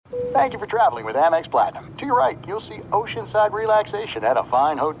Thank you for traveling with Amex Platinum. To your right, you'll see oceanside relaxation at a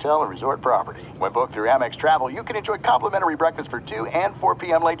fine hotel and resort property. When booked through Amex Travel, you can enjoy complimentary breakfast for 2 and 4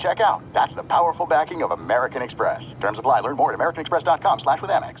 p.m. late checkout. That's the powerful backing of American Express. Terms apply. Learn more at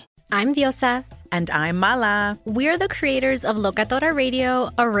americanexpress.com/withAmex. I'm Diosa. And I'm Mala. We're the creators of Locatora Radio,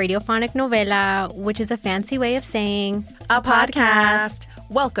 a radiophonic novela, which is a fancy way of saying a podcast.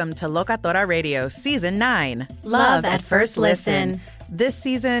 Welcome to Locatora Radio Season 9. Love at First Listen. This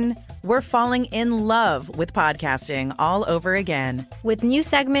season, we're falling in love with podcasting all over again. With new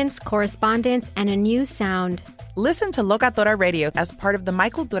segments, correspondence, and a new sound. Listen to Locatora Radio as part of the My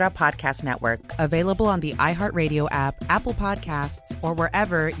Cultura Podcast Network, available on the iHeartRadio app, Apple Podcasts, or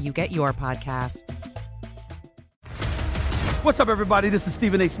wherever you get your podcasts. What's up, everybody? This is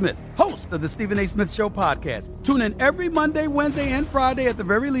Stephen A. Smith, host of the Stephen A. Smith Show podcast. Tune in every Monday, Wednesday, and Friday at the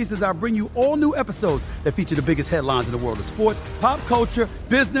very least as I bring you all new episodes that feature the biggest headlines in the world of sports, pop culture,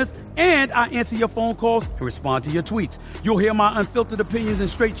 business, and I answer your phone calls and respond to your tweets. You'll hear my unfiltered opinions and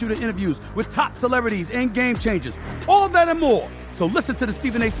straight-shooter interviews with top celebrities and game changers. All that and more. So listen to the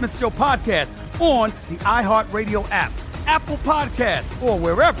Stephen A. Smith Show podcast on the iHeartRadio app, Apple Podcasts, or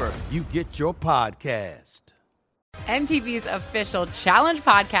wherever you get your podcast. MTV's official Challenge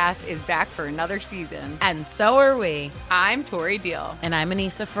podcast is back for another season. And so are we. I'm Tori Deal. And I'm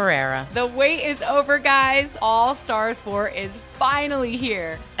Anissa Ferreira. The wait is over, guys. All Stars 4 is finally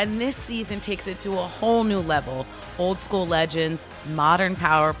here. And this season takes it to a whole new level. Old school legends, modern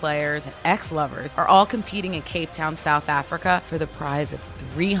power players, and ex-lovers are all competing in Cape Town, South Africa for the prize of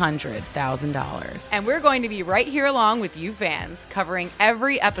 $300,000. And we're going to be right here along with you fans, covering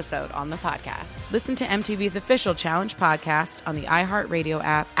every episode on the podcast. Listen to MTV's official Challenge podcast on the iHeartRadio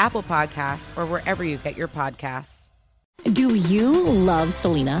app, Apple Podcasts, or wherever you get your podcasts. Do you love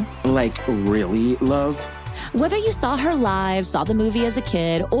Selena? Like, really love? Whether you saw her live, saw the movie as a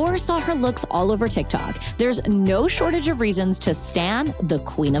kid, or saw her looks all over TikTok, there's no shortage of reasons to stan the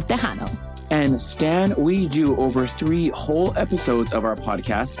Queen of Tejano. And Stan, we do over 3 whole episodes of our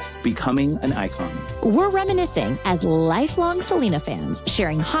podcast, Becoming an Icon. We're reminiscing as lifelong Selena fans,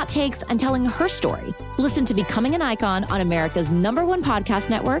 sharing hot takes and telling her story. Listen to Becoming an Icon on America's #1 podcast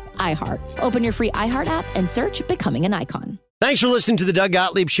network, iHeart. Open your free iHeart app and search Becoming an Icon. Thanks for listening to the Doug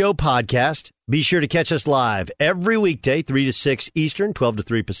Gottlieb Show podcast. Be sure to catch us live every weekday, 3 to 6 Eastern, 12 to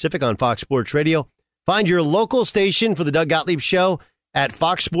 3 Pacific on Fox Sports Radio. Find your local station for the Doug Gottlieb Show at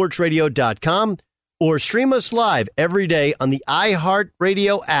foxsportsradio.com or stream us live every day on the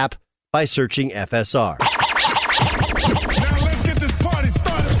iHeartRadio app by searching FSR. Now let's get this party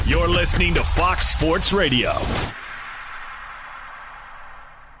started. You're listening to Fox Sports Radio.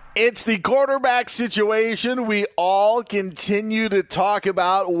 It's the quarterback situation we all continue to talk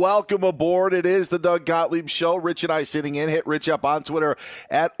about. Welcome aboard. It is the Doug Gottlieb Show. Rich and I sitting in. Hit Rich up on Twitter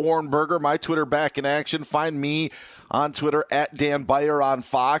at Ornberger. My Twitter back in action. Find me on Twitter at Dan Beyer on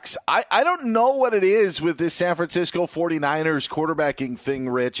Fox. I don't know what it is with this San Francisco 49ers quarterbacking thing,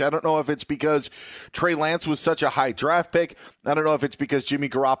 Rich. I don't know if it's because Trey Lance was such a high draft pick. I don't know if it's because Jimmy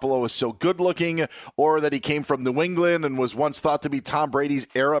Garoppolo was so good looking or that he came from New England and was once thought to be Tom Brady's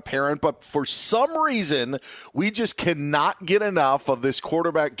heir apparent. But for some reason, we just cannot get enough of this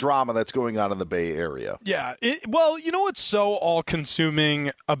quarterback drama that's going on in the Bay Area. Yeah. Well, you know what's so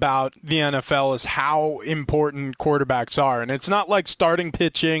all-consuming about the NFL is how important quarterbacks are. And it's not like starting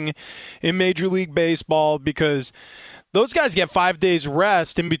pitching in Major League Baseball because those guys get 5 days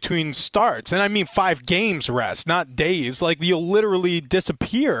rest in between starts. And I mean 5 games rest, not days. Like you'll literally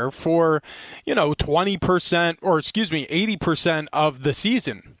disappear for, 20% or 80% of the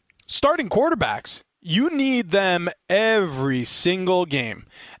season. Starting quarterbacks, you need them every single game.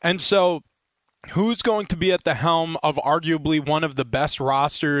 And so who's going to be at the helm of arguably one of the best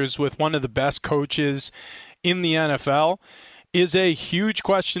rosters with one of the best coaches in the NFL is a huge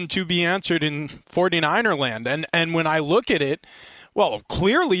question to be answered in 49er land. And when I look at it, well,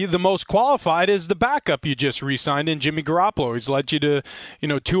 clearly the most qualified is the backup you just re-signed in Jimmy Garoppolo. He's led you to, 2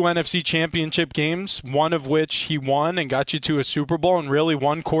 NFC championship games, one of which he won and got you to a Super Bowl and really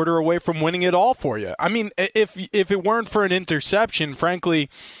 1 quarter away from winning it all for you. I mean, if it weren't for an interception, frankly,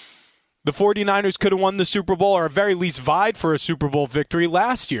 the 49ers could have won the Super Bowl or at very least vied for a Super Bowl victory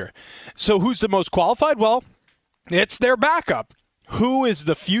last year. So who's the most qualified? Well, it's their backup. Who is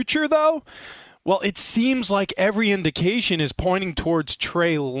the future, though? Well, it seems like every indication is pointing towards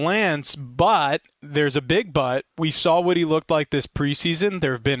Trey Lance, but there's a big but. We saw what he looked like this preseason.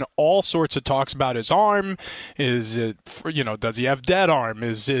 There have been all sorts of talks about his arm. Is it, does he have dead arm?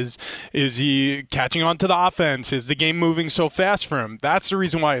 Is he catching on to the offense? Is the game moving so fast for him? That's the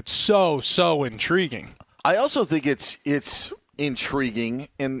reason why it's so intriguing. I also think it's intriguing.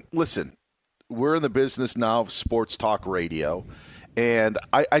 And listen, we're in the business now of sports talk radio, and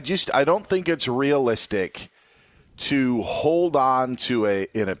I don't think it's realistic to hold on to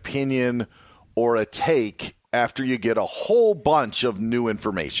an opinion or a take after you get a whole bunch of new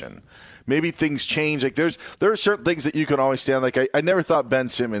information. Maybe things change. Like there are certain things that you can always stand. Like I never thought Ben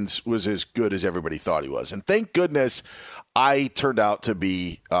Simmons was as good as everybody thought he was, and thank goodness I turned out to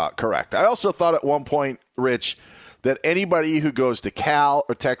be correct. I also thought at one point, Rich, that anybody who goes to Cal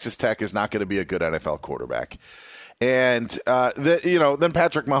or Texas Tech is not going to be a good NFL quarterback. And then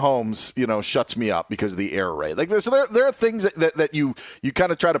Patrick Mahomes, shuts me up because of the error rate. Like this, so there are things that you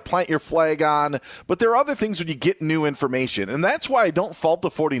kind of try to plant your flag on, but there are other things when you get new information, and that's why I don't fault the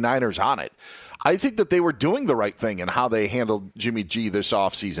 49ers on it. I think that they were doing the right thing in how they handled Jimmy G this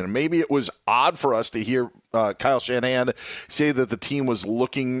offseason. And maybe it was odd for us to hear Kyle Shanahan say that the team was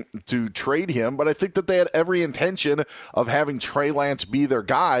looking to trade him, but I think that they had every intention of having Trey Lance be their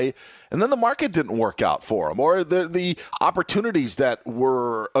guy. And then the market didn't work out for him, or the opportunities that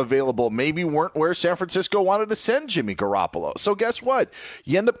were available maybe weren't where San Francisco wanted to send Jimmy Garoppolo. So guess what?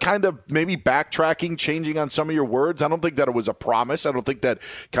 You end up kind of maybe backtracking, changing on some of your words. I don't think that it was a promise. I don't think that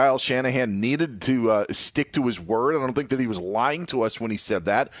Kyle Shanahan needed to stick to his word. I don't think that he was lying to us when he said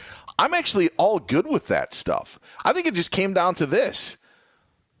that. I'm actually all good with that stuff. I think it just came down to this,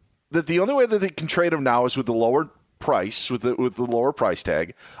 that the only way that they can trade him now is with the lower price, with the lower price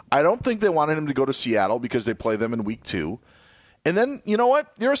tag. I don't think they wanted him to go to Seattle because they play them in week 2. And then, you know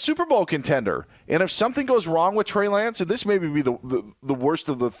what? You're a Super Bowl contender. And if something goes wrong with Trey Lance, and this may be the worst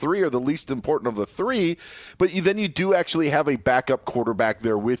of the 3 or the least important of the 3, but then you do actually have a backup quarterback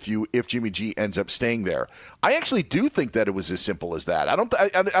there with you if Jimmy G ends up staying there. I actually do think that it was as simple as that. I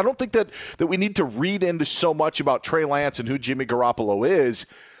don't think that we need to read into so much about Trey Lance and who Jimmy Garoppolo is.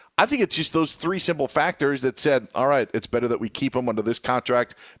 I think it's just those 3 simple factors that said, all right, it's better that we keep him under this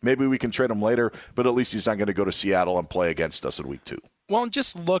contract. Maybe we can trade him later, but at least he's not going to go to Seattle and play against us in week 2. Well,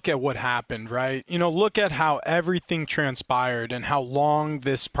 just look at what happened, right? Look at how everything transpired and how long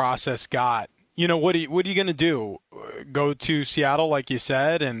this process got. What are you going to do? Go to Seattle, like you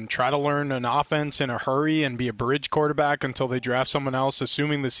said, and try to learn an offense in a hurry and be a bridge quarterback until they draft someone else,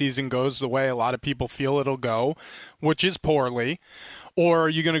 assuming the season goes the way a lot of people feel it'll go, which is poorly? Or are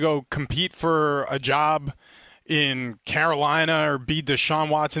you going to go compete for a job in Carolina or be Deshaun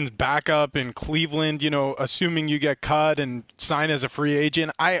Watson's backup in Cleveland, assuming you get cut and sign as a free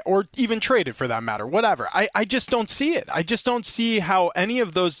agent, or even traded for that matter, whatever. I just don't see it. I just don't see how any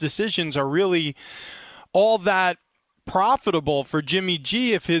of those decisions are really all that profitable for Jimmy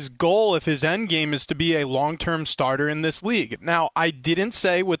G if his end game is to be a long-term starter in this league. Now, I didn't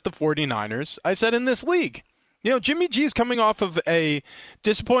say with the 49ers. I said in this league. Jimmy G is coming off of a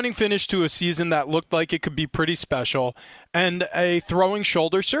disappointing finish to a season that looked like it could be pretty special and a throwing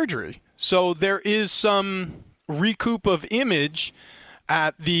shoulder surgery. So there is some recoup of image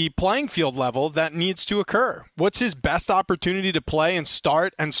at the playing field level that needs to occur. What's his best opportunity to play and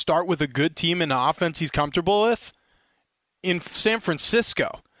start with a good team and an offense he's comfortable with? In San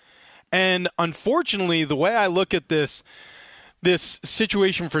Francisco. And unfortunately, the way I look at this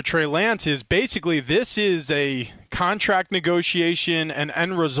situation for Trey Lance is basically this is a contract negotiation and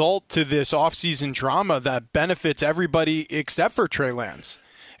end result to this offseason drama that benefits everybody except for Trey Lance.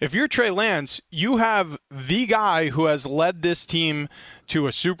 If you're Trey Lance, you have the guy who has led this team to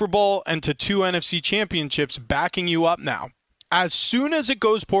a Super Bowl and to 2 NFC championships backing you up now. As soon as it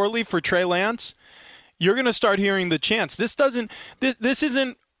goes poorly for Trey Lance, you're going to start hearing the chants. This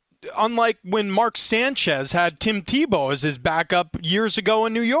isn't unlike when Mark Sanchez had Tim Tebow as his backup years ago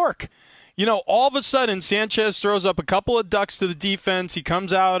in New York. All of a sudden, Sanchez throws up a couple of ducks to the defense. He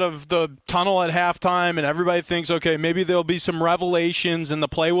comes out of the tunnel at halftime, and everybody thinks, okay, maybe there'll be some revelations, and the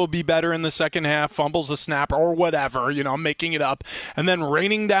play will be better in the second half, fumbles the snap, or whatever, I'm making it up. And then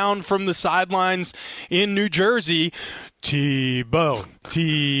raining down from the sidelines in New Jersey, Tebow.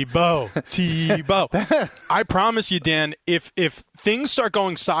 I promise you, Dan, if things start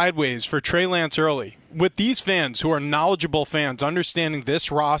going sideways for Trey Lance early, with these fans who are knowledgeable fans understanding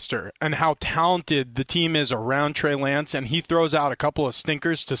this roster and how talented the team is around Trey Lance, and he throws out a couple of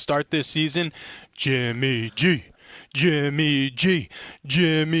stinkers to start this season, Jimmy G. We'll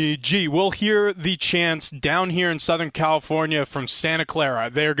hear the chants down here in Southern California from Santa Clara.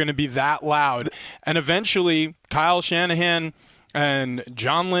 They're going to be that loud. And eventually, Kyle Shanahan and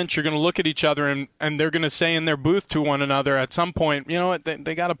John Lynch are going to look at each other and they're going to say in their booth to one another at some point, you know what,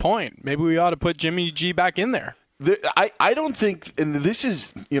 they got a point. Maybe we ought to put Jimmy G back in there. I don't think, and this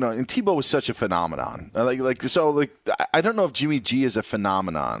is, and Tebow was such a phenomenon. I don't know if Jimmy G is a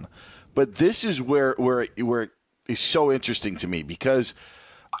phenomenon, but this is where is so interesting to me because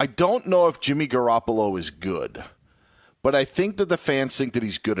I don't know if Jimmy Garoppolo is good, but I think that the fans think that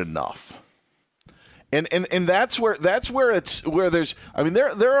he's good enough. And that's where there's, I mean,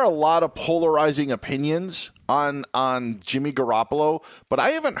 there are a lot of polarizing opinions on Jimmy Garoppolo, but I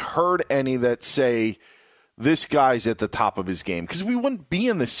haven't heard any that say this guy's at the top of his game, because we wouldn't be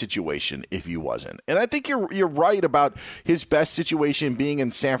in this situation if he wasn't. And I think you're right about his best situation being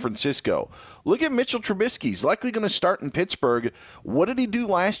in San Francisco. Look at Mitchell Trubisky. He's likely going to start in Pittsburgh. What did he do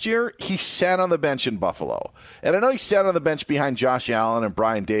last year? He sat on the bench in Buffalo. And I know he sat on the bench behind Josh Allen and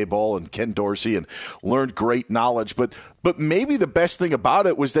Brian Daboll and Ken Dorsey and learned great knowledge. But maybe the best thing about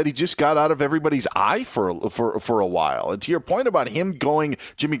it was that he just got out of everybody's eye for a while. And to your point about him going,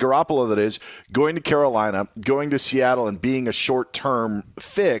 Jimmy Garoppolo that is, going to Carolina, going to Seattle and being a short-term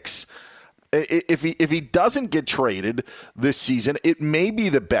fix, if he doesn't get traded this season, it may be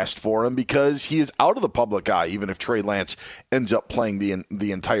the best for him because he is out of the public eye, even if Trey Lance ends up playing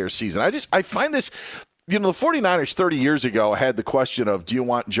the entire season. I find this, the 49ers 30 years ago had the question of, do you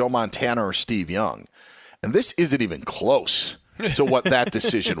want Joe Montana or Steve Young? And this isn't even close to what that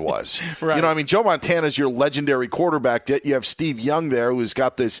decision was. Right. Joe Montana is your legendary quarterback, yet you have Steve Young there who's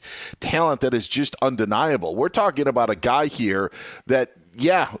got this talent that is just undeniable. We're talking about a guy here that,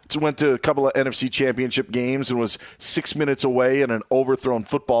 went to a couple of NFC championship games and was 6 minutes away and an overthrown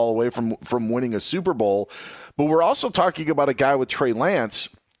football away from winning a Super Bowl. But we're also talking about a guy with Trey Lance,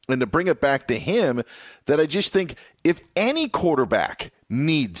 and to bring it back to him, that I just think if any quarterback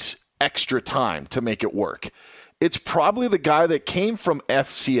needs extra time to make it work, it's probably the guy that came from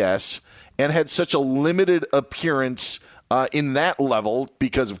FCS and had such a limited appearance in that level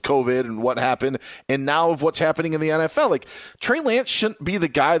because of COVID and what happened, and now of what's happening in the NFL. Like, Trey Lance shouldn't be the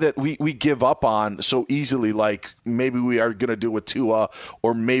guy that we give up on so easily, like maybe we are going to do with Tua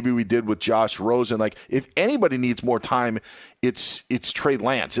or maybe we did with Josh Rosen. Like, if anybody needs more time, it's Trey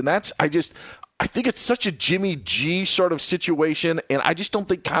Lance. And that's, I think it's such a Jimmy G sort of situation, and I just don't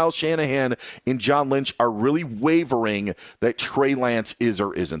think Kyle Shanahan and John Lynch are really wavering that Trey Lance is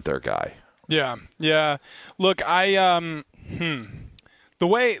or isn't their guy. Yeah. Look, the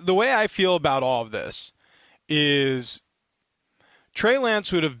way I feel about all of this is Trey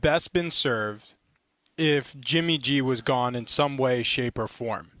Lance would have best been served if Jimmy G was gone in some way, shape, or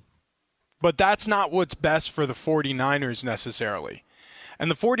form. But that's not what's best for the 49ers necessarily.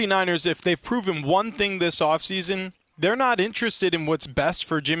 And the 49ers, if they've proven one thing this offseason, they're not interested in what's best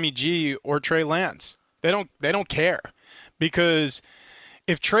for Jimmy G or Trey Lance. They don't care. Because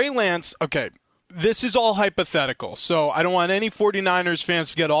if Trey Lance, okay, this is all hypothetical, so I don't want any 49ers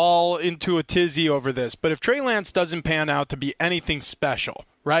fans to get all into a tizzy over this, but if Trey Lance doesn't pan out to be anything special,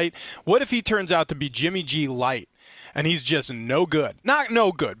 right? What if he turns out to be Jimmy G light and he's just no good? Not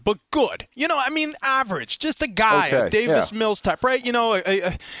no good, but good. Average. Just a guy, a Davis Mills type, right?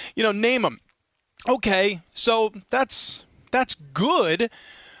 Name him. Okay, so that's good,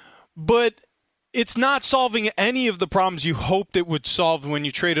 but it's not solving any of the problems you hoped it would solve when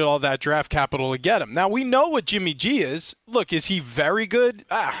you traded all that draft capital to get him. Now, we know what Jimmy G is. Look, is he very good?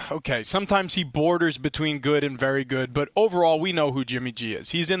 Okay. Sometimes he borders between good and very good, but overall, we know who Jimmy G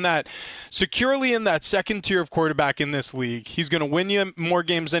is. He's securely in that second tier of quarterback in this league. He's going to win you more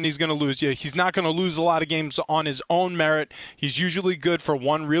games than he's going to lose you. He's not going to lose a lot of games on his own merit. He's usually good for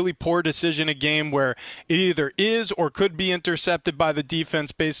one really poor decision a game where it either is or could be intercepted by the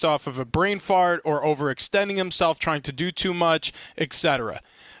defense based off of a brain fart or overextending himself, trying to do too much, etc.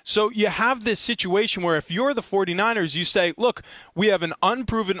 So you have this situation where if you're the 49ers, you say, look, we have an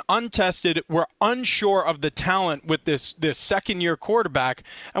unproven, untested, we're unsure of the talent with this second-year quarterback,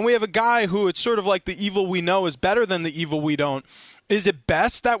 and we have a guy who it's sort of like the evil we know is better than the evil we don't. Is it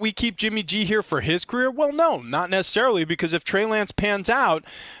best that we keep Jimmy G here for his career? Well, no, not necessarily, because if Trey Lance pans out,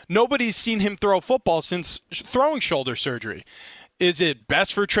 nobody's seen him throw football since throwing shoulder surgery. Is it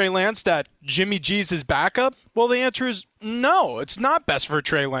best for Trey Lance that Jimmy G's his backup? Well, the answer is no, it's not best for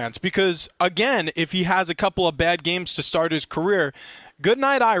Trey Lance because, again, if he has a couple of bad games to start his career, good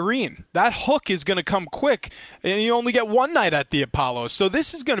night, Irene. That hook is going to come quick, and you only get one night at the Apollo. So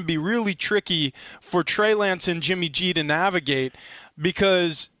this is going to be really tricky for Trey Lance and Jimmy G to navigate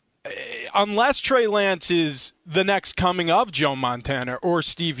because unless Trey Lance is the next coming of Joe Montana or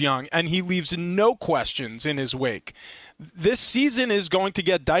Steve Young and he leaves no questions in his wake, this season is going to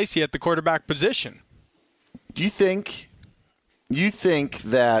get dicey at the quarterback position. Do you think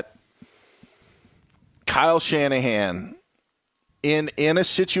that Kyle Shanahan in a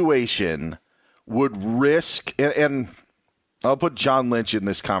situation would risk, and I'll put John Lynch in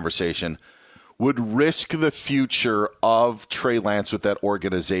this conversation, would risk the future of Trey Lance with that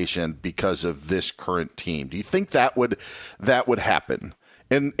organization because of this current team? Do you think that would happen?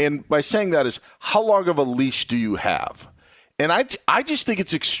 And by saying that is, how long of a leash do you have? And I just think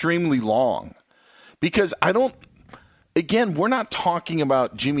it's extremely long, because again, we're not talking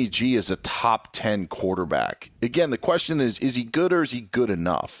about Jimmy G as a top 10 quarterback. Again, the question is he good or is he good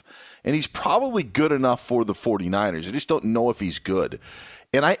enough? And he's probably good enough for the 49ers. I just don't know if he's good.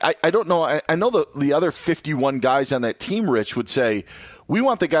 And I don't know. I know the other 51 guys on that team, Rich, would say, we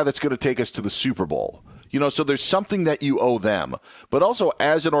want the guy that's going to take us to the Super Bowl. So there's something that you owe them. But also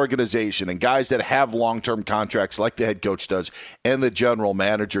as an organization and guys that have long-term contracts like the head coach does and the general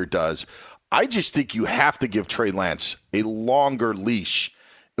manager does, I just think you have to give Trey Lance a longer leash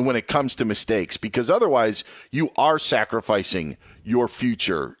when it comes to mistakes, because otherwise you are sacrificing your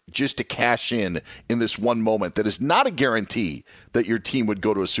future just to cash in this one moment that is not a guarantee that your team would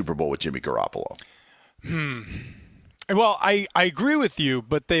go to a Super Bowl with Jimmy Garoppolo. Well, I agree with you,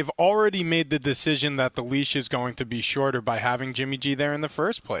 but they've already made the decision that the leash is going to be shorter by having Jimmy G there in the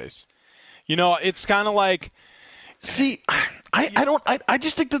first place. It's kind of like... See, I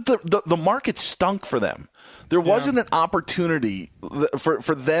just think that the market stunk for them. There wasn't an opportunity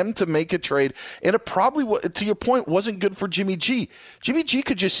for them to make a trade, and it probably, to your point, wasn't good for Jimmy G. Jimmy G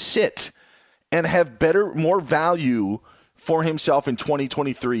could just sit and have more value for himself in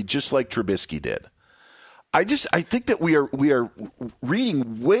 2023, just like Trubisky did. I think that we are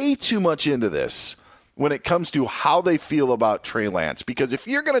reading way too much into this when it comes to how they feel about Trey Lance. Because if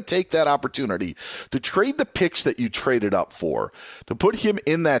you're going to take that opportunity to trade the picks that you traded up for, to put him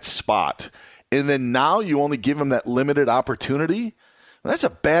in that spot, and then now you only give him that limited opportunity, that's a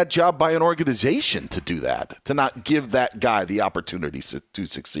bad job by an organization to do that, to not give that guy the opportunity to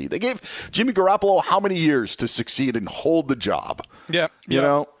succeed. They gave Jimmy Garoppolo how many years to succeed and hold the job? Yeah. You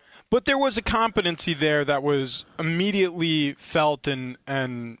know? But there was a competency there that was immediately felt and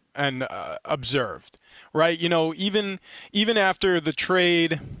observed, right? Even after the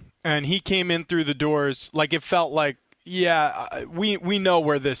trade and he came in through the doors, like it felt like, we know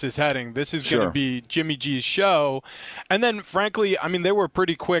where this is heading. This is going to be Jimmy G's show. And then, frankly, they were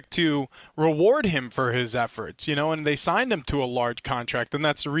pretty quick to reward him for his efforts, and they signed him to a large contract. And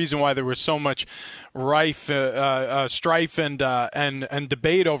that's the reason why there was so much strife and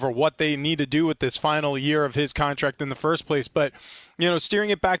debate over what they need to do with this final year of his contract in the first place. But, steering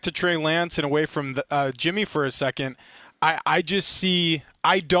it back to Trey Lance and away from Jimmy for a second, I just see.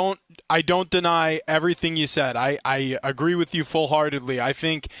 I don't deny everything you said. I agree with you full-heartedly. I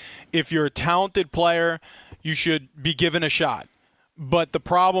think if you're a talented player, you should be given a shot. But the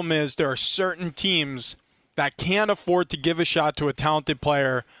problem is there are certain teams that can't afford to give a shot to a talented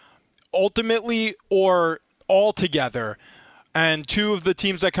player ultimately or altogether. And two of the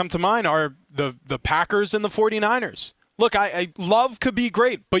teams that come to mind are the Packers and the 49ers. Look, Love could be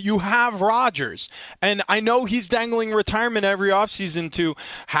great, but you have Rodgers. And I know he's dangling retirement every offseason to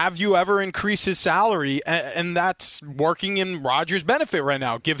have you ever increase his salary, and that's working in Rodgers' benefit right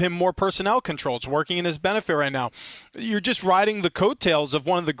now. Give him more personnel control. It's working in his benefit right now. You're just riding the coattails of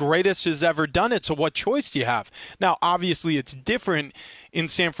one of the greatest who's ever done it, so what choice do you have? Now, obviously, it's different in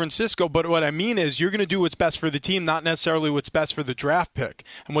San Francisco, but what I mean is you're going to do what's best for the team, not necessarily what's best for the draft pick.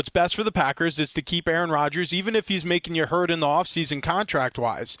 And what's best for the Packers is to keep Aaron Rodgers, even if he's making you hurt in the offseason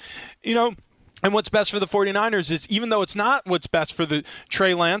contract-wise. And what's best for the 49ers is, even though it's not what's best for the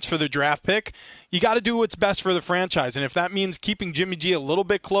Trey Lance, for the draft pick, you got to do what's best for the franchise. And if that means keeping Jimmy G a little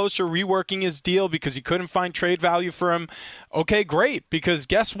bit closer, reworking his deal because you couldn't find trade value for him, okay, great. Because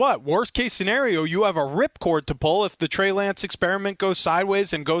guess what? Worst case scenario, you have a ripcord to pull if the Trey Lance experiment goes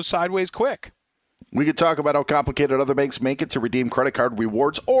sideways and goes sideways quick. We could talk about how complicated other banks make it to redeem credit card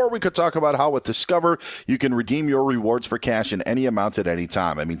rewards, or we could talk about how with Discover you can redeem your rewards for cash in any amount at any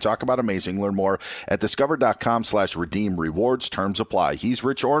time. Talk about amazing. Learn more at discover.com/redeem rewards. Terms apply. He's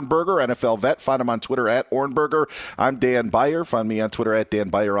Rich Ohrnberger, NFL vet. Find him on Twitter at Ohrnberger. I'm Dan Beyer. Find me on Twitter at Dan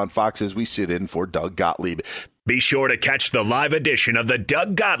Beyer on Fox as we sit in for Doug Gottlieb. Be sure to catch the live edition of the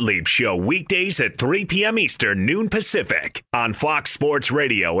Doug Gottlieb Show weekdays at 3 p.m. Eastern, noon Pacific on Fox Sports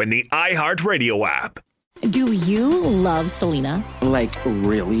Radio and the iHeartRadio app. Do you love Selena? Like,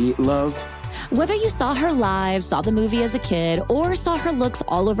 really love? Whether you saw her live, saw the movie as a kid, or saw her looks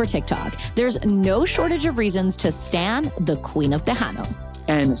all over TikTok, there's no shortage of reasons to stan the Queen of Tejano.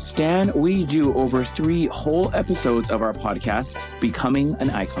 And Stan, we do over 3 whole episodes of our podcast, Becoming an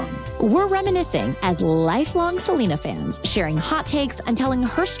Icon. We're reminiscing as lifelong Selena fans, sharing hot takes and telling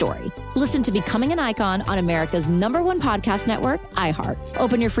her story. Listen to Becoming an Icon on America's #1 podcast network, iHeart.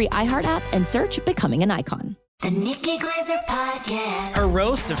 Open your free iHeart app and search Becoming an Icon. The Nikki Glazer Podcast. Her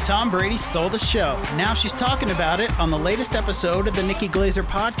roast of Tom Brady stole the show. Now she's talking about it on the latest episode of the Nikki Glazer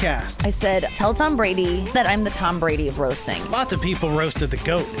Podcast. I said, tell Tom Brady that I'm the Tom Brady of roasting. Lots of people roasted the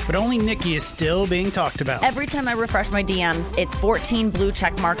GOAT, but only Nikki is still being talked about. Every time I refresh my DMs, it's 14 blue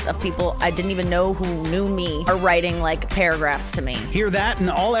check marks of people I didn't even know who knew me are writing like paragraphs to me. Hear that in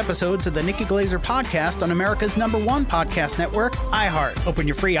all episodes of the Nikki Glazer Podcast on America's #1 podcast network, iHeart. Open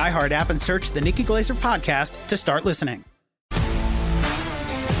your free iHeart app and search the Nikki Glazer Podcast to start listening.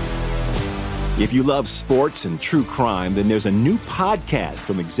 If you love sports and true crime, then there's a new podcast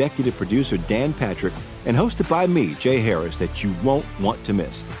from executive producer Dan Patrick and hosted by me, Jay Harris, that you won't want to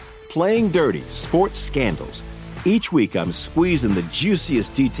miss. Playing Dirty: Sports Scandals. Each week, I'm squeezing the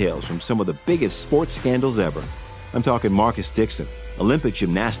juiciest details from some of the biggest sports scandals ever. I'm talking Marcus Dixon, Olympic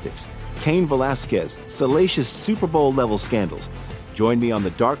gymnastics, Cain Velasquez, salacious Super Bowl-level scandals. Join me on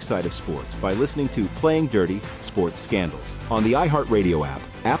the dark side of sports by listening to Playing Dirty: Sports Scandals on the iHeartRadio app,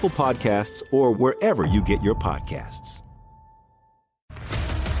 Apple Podcasts, or wherever you get your podcasts.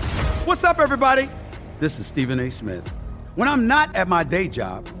 What's up, everybody? This is Stephen A. Smith. When I'm not at my day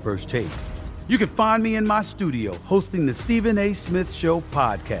job, First Take, you can find me in my studio hosting the Stephen A. Smith Show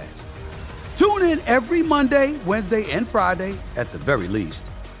podcast. Tune in every Monday, Wednesday, and Friday, at the very least,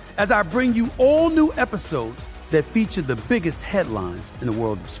 as I bring you all new episodes that feature the biggest headlines in the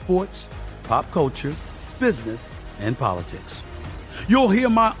world of sports, pop culture, business, and politics. You'll hear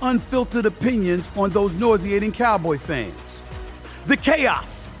my unfiltered opinions on those nauseating Cowboy fans, the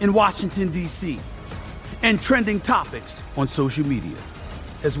chaos in Washington, D.C., and trending topics on social media,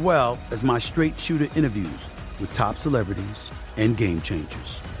 as well as my straight shooter interviews with top celebrities and game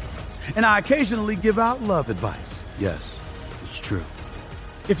changers. And I occasionally give out love advice. Yes, it's true.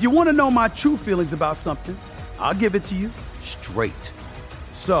 If you want to know my true feelings about something, I'll give it to you straight.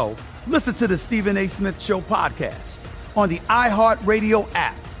 So, listen to the Stephen A. Smith Show podcast on the iHeartRadio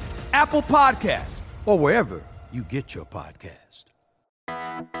app, Apple Podcasts, or wherever you get your podcast.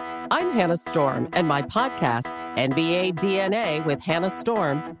 I'm Hannah Storm, and my podcast, NBA DNA with Hannah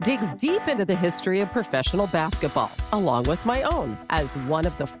Storm, digs deep into the history of professional basketball, along with my own, as one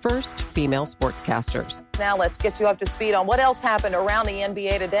of the first female sportscasters. Now let's get you up to speed on what else happened around the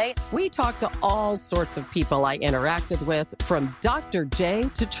NBA today. We talk to all sorts of people I interacted with, from Dr. J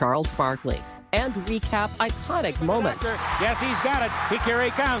to Charles Barkley, and recap iconic moments. Yes, he's got it. Here he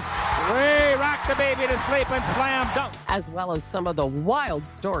comes. Way rock the baby to sleep and slam dunk. As well as some of the wild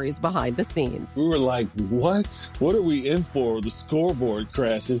stories behind the scenes. We were like, what? What are we in for? The scoreboard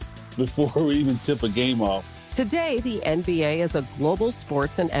crashes before we even tip a game off. Today, the NBA is a global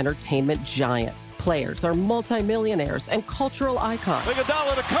sports and entertainment giant. Players are multimillionaires and cultural icons.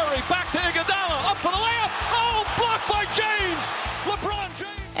 Iguodala to Curry, back to Iguodala, up for the layup. Oh, blocked by James. LeBron James.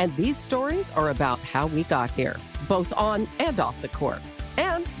 And these stories are about how we got here, both on and off the court.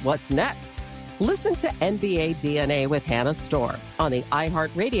 And what's next? Listen to NBA DNA with Hannah Storm on the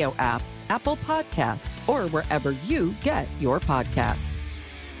iHeartRadio app, Apple Podcasts, or wherever you get your podcasts.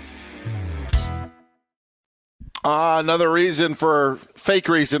 Another fake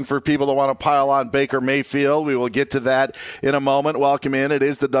reason for people to want to pile on Baker Mayfield. We will get to that in a moment. Welcome in. It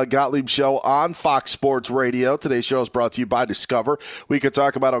is the Doug Gottlieb Show on Fox Sports Radio. Today's show is brought to you by Discover. We could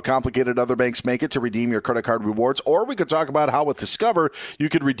talk about how complicated other banks make it to redeem your credit card rewards, or we could talk about how with Discover, you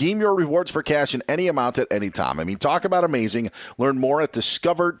could redeem your rewards for cash in any amount at any time. I mean, talk about amazing. Learn more at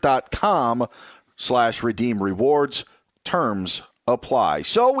discover.com/redeem rewards. Terms apply.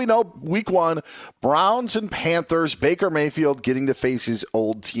 So we know week 1, Browns and Panthers, Baker Mayfield getting to face his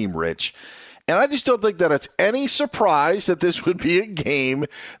old team, Rich. And I just don't think that it's any surprise that this would be a game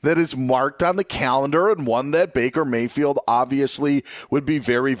that is marked on the calendar and one that Baker Mayfield obviously would be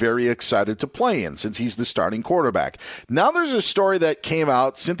very, very excited to play in since he's the starting quarterback. Now there's a story that came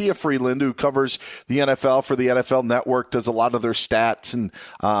out. Cynthia Freeland, who covers the NFL for the NFL Network, does a lot of their stats and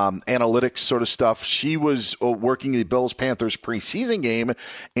analytics sort of stuff. She was working the Bills-Panthers preseason game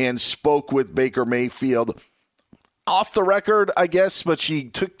and spoke with Baker Mayfield off the record, I guess, but she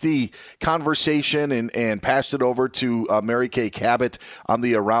took the conversation and passed it over to Mary Kay Cabot on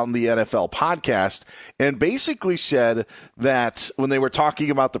the Around the NFL podcast, and basically said that when they were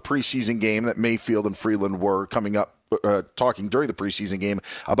talking about the preseason game that Mayfield and Freeland were coming up, talking during the preseason game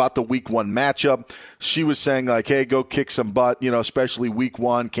about the week 1 matchup, she was saying like, hey, go kick some butt, especially week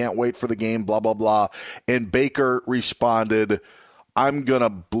 1, can't wait for the game, blah, blah, blah. And Baker responded, I'm going to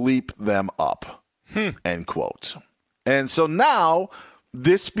bleep them up, end quote. And so now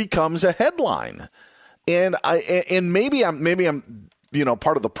this becomes a headline, and maybe I'm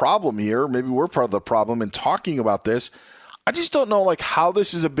part of the problem here. Maybe we're part of the problem in talking about this. I just don't know how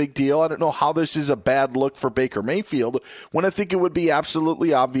this is a big deal. I don't know how this is a bad look for Baker Mayfield when I think it would be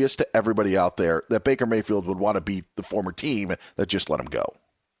absolutely obvious to everybody out there that Baker Mayfield would want to beat the former team that just let him go.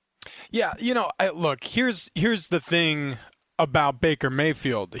 Yeah, look, here's the thing about Baker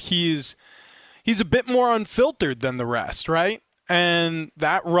Mayfield. He's a bit more unfiltered than the rest, right? And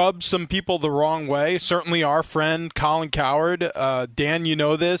that rubs some people the wrong way. Certainly our friend Colin Cowherd, Dan, you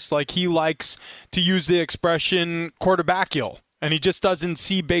know this, he likes to use the expression quarterbackial. And he just doesn't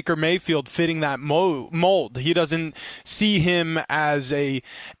see Baker Mayfield fitting that mold. He doesn't see him as a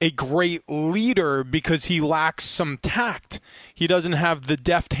great leader because he lacks some tact. He doesn't have the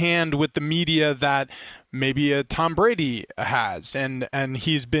deft hand with the media that maybe a Tom Brady has. And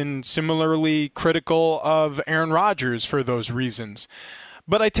he's been similarly critical of Aaron Rodgers for those reasons.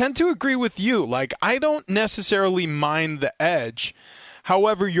 But I tend to agree with you. I don't necessarily mind the edge.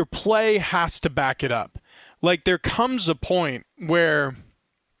 However, your play has to back it up. There comes a point where,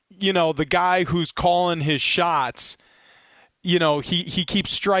 the guy who's calling his shots, he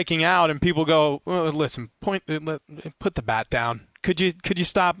keeps striking out and people go, listen, put the bat down. Could you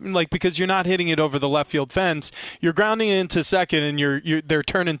stop? Because you're not hitting it over the left field fence, you're grounding it into second and they're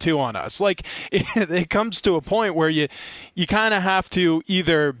turning two on us. It comes to a point where you kind of have to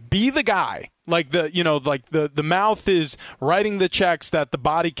either be the guy, the mouth is writing the checks that the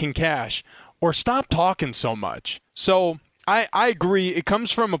body can cash, or stop talking so much. So I agree. It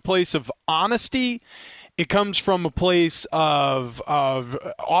comes from a place of honesty. It comes from a place of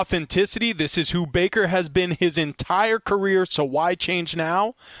authenticity. This is who Baker has been his entire career, so why change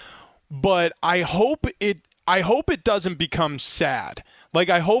now? But I hope it doesn't become sad.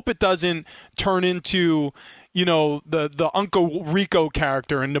 I hope it doesn't turn into the Uncle Rico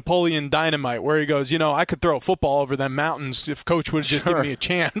character in Napoleon Dynamite, where he goes, I could throw a football over them mountains if Coach would just give me a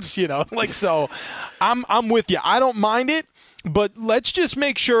chance, So I'm with you. I don't mind it, but let's just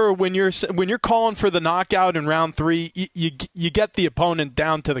make sure when you're calling for the knockout in round 3, you get the opponent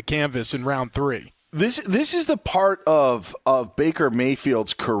down to the canvas in round 3. This is the part of Baker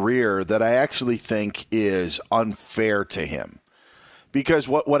Mayfield's career that I actually think is unfair to him. Because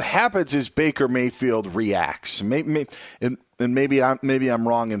what happens is Baker Mayfield reacts. Maybe I'm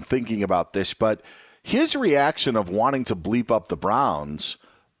wrong in thinking about this, but his reaction of wanting to bleep up the Browns,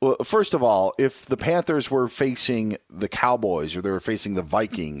 well, first of all, if the Panthers were facing the Cowboys or they were facing the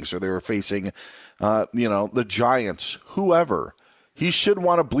Vikings or they were facing the Giants, whoever, he should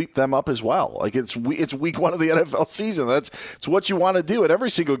want to bleep them up as well. It's week 1 of the NFL season. It's what you want to do. In every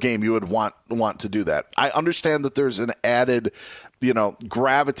single game, you would want to do that. I understand that there's an added,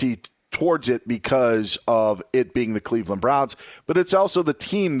 gravity towards it because of it being the Cleveland Browns, but it's also the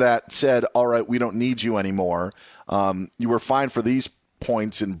team that said, all right, we don't need you anymore. You were fine for these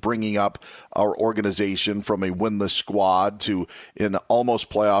points in bringing up our organization from a winless squad to an almost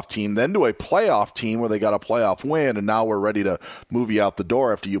playoff team, then to a playoff team where they got a playoff win, and now we're ready to move you out the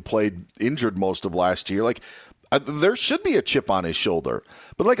door after you played injured most of last year. There should be a chip on his shoulder.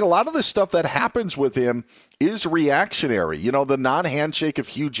 But a lot of the stuff that happens with him is reactionary. The non-handshake of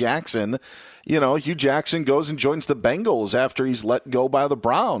Hugh Jackson. Hugh Jackson goes and joins the Bengals after he's let go by the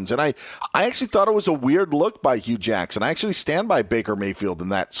Browns. And I actually thought it was a weird look by Hugh Jackson. I actually stand by Baker Mayfield in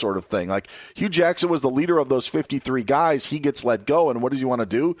that sort of thing. Hugh Jackson was the leader of those 53 guys. He gets let go. And what does he want to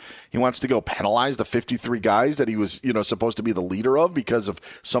do? He wants to go penalize the 53 guys that he was, supposed to be the leader of because of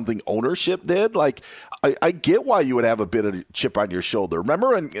something ownership did. I get why you would have a bit of a chip on your shoulder.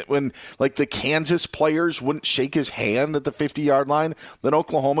 Remember when the Kansas players wouldn't shake his hand at the 50-yard line? Then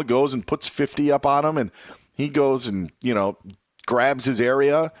Oklahoma goes and puts 50 up on him, and he goes and grabs his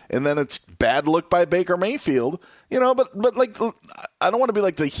area, and then it's bad look by Baker Mayfield. But I don't want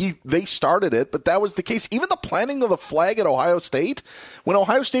to be they started it, but that was the case. Even the planting of the flag at Ohio State, when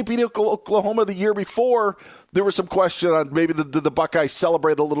Ohio State beat Oklahoma the year before, there was some question on maybe the Buckeyes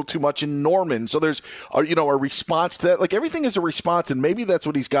celebrated a little too much in Norman. So there's a response to that. Everything is a response, and maybe that's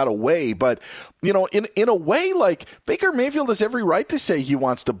what he's got away. But in a way, Baker Mayfield has every right to say he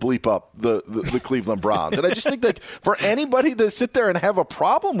wants to bleep up the Cleveland Browns. And I just think for anybody to sit there and have a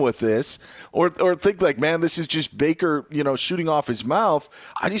problem with this, or think man, this is just Baker, shooting off his mouth.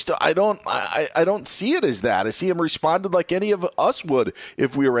 I don't see it as that. I see him responded like any of us would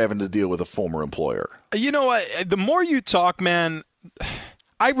if we were having to deal with a former employer. You know what? The more you talk, man,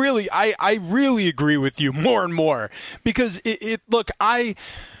 I really agree with you more and more because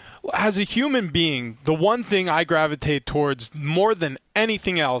as a human being, the one thing I gravitate towards more than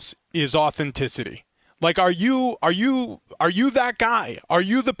anything else is authenticity. Like, are you that guy? Are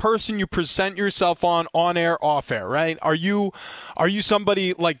you the person you present yourself on air, off air, right? Are you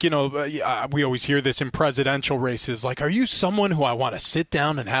somebody like, we always hear this in presidential races, like, are you someone who I want to sit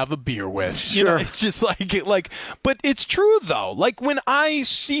down and have a beer with? Sure. It's just like, but it's true though. Like, when I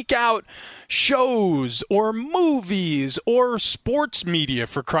seek out shows or movies or sports media,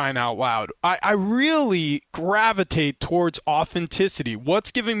 for crying out loud, I really gravitate towards authenticity.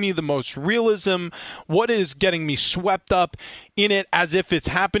 What's giving me the most realism? What is getting me swept up in it as if it's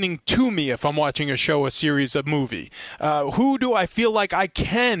happening to me if I'm watching a show, a series, a movie? Who do I feel like I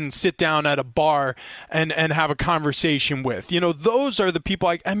can sit down at a bar and have a conversation with? Those are the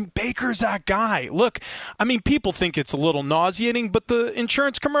people and Baker's that guy. Look, I mean, people think it's a little nauseating, but the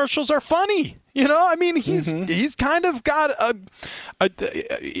insurance commercials are funny. He's kind of got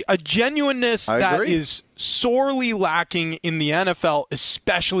a genuineness that is sorely lacking in the NFL,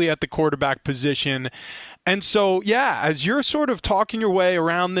 especially at the quarterback position. And so, yeah, as you're sort of talking your way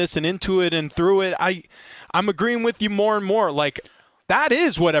around this and into it and through it, I'm agreeing with you more and more. Like, that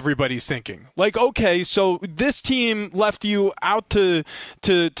is what everybody's thinking. Like, okay, so this team left you out to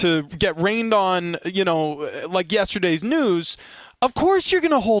get rained on, like yesterday's news. Of course you're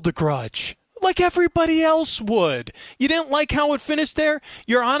going to hold a grudge. Like everybody else would. You didn't like how it finished there?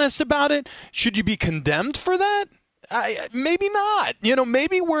 You're honest about it? Should you be condemned for that? Maybe not.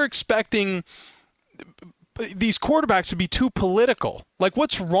 Maybe we're expecting these quarterbacks to be too political. Like,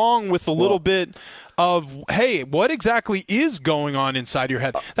 what's wrong with a little bit of, hey, what exactly is going on inside your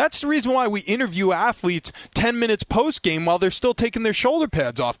head? That's the reason why we interview athletes 10 minutes post-game while they're still taking their shoulder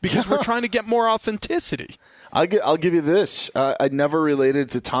pads off, because we're trying to get more authenticity. I'll give you this. I never related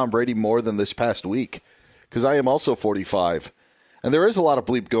to Tom Brady more than this past week, because I am also 45, and there is a lot of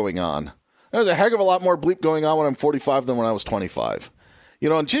bleep going on. There's a heck of a lot more bleep going on when I'm 45 than when I was 25.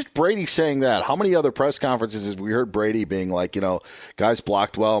 And just Brady saying that, how many other press conferences have we heard Brady being like, guys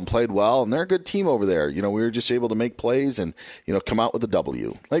blocked well and played well, and they're a good team over there. We were just able to make plays and, come out with a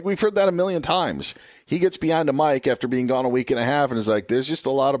W. Like, we've heard that a million times. He gets behind a mic after being gone a week and a half and is like, there's just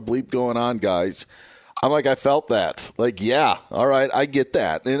a lot of bleep going on, guys. I'm like, I felt that. Like, yeah, all right, I get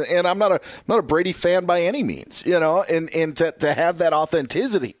that. And I'm not a Brady fan by any means, and to have that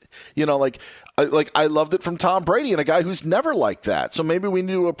authenticity, I loved it from Tom Brady and a guy who's never like that. So maybe we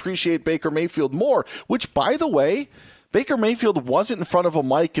need to appreciate Baker Mayfield more, which, by the way, Baker Mayfield wasn't in front of a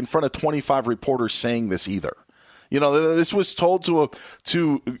mic in front of 25 reporters saying this either. This was told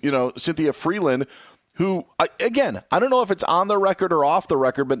to Cynthia Freeland, who, again, I don't know if it's on the record or off the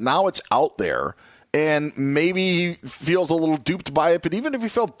record, but now it's out there. And maybe he feels a little duped by it. But even if he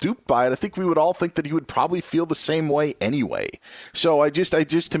felt duped by it, I think we would all think that he would probably feel the same way anyway. So I just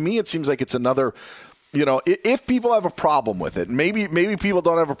to me, it seems like it's another, if people have a problem with it, maybe people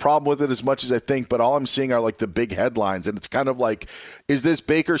don't have a problem with it as much as I think. But all I'm seeing are like the big headlines. And it's kind of like, is this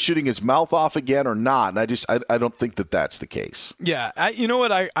Baker shooting his mouth off again or not? And I don't think that that's the case. Yeah. You know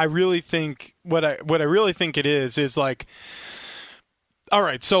what I really think, what I really think it is like, all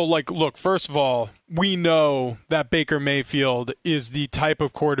right, so, look, first of all, we know that Baker Mayfield is the type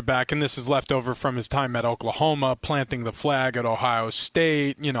of quarterback, and this is left over from his time at Oklahoma, planting the flag at Ohio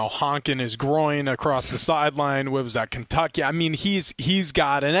State, honking his groin across the sideline. What was that, Kentucky? I mean, he's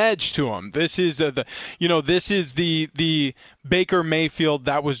got an edge to him. This is the Baker Mayfield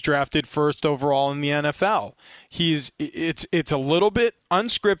that was drafted first overall in the NFL. It's a little bit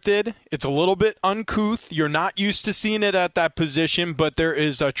unscripted. It's a little bit uncouth. You're not used to seeing it at that position, but there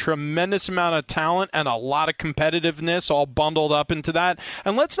is a tremendous amount of talent and a lot of competitiveness all bundled up into that.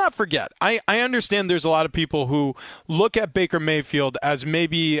 And let's not forget, I understand there's a lot of people who look at Baker Mayfield as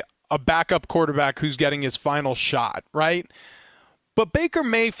maybe a backup quarterback who's getting his final shot, right? But Baker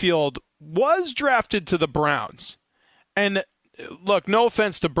Mayfield was drafted to the Browns. And look, no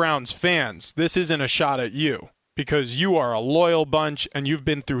offense to Browns fans, this isn't a shot at you, because you are a loyal bunch and you've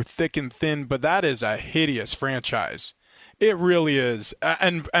been through thick and thin, but that is a hideous franchise. It really is.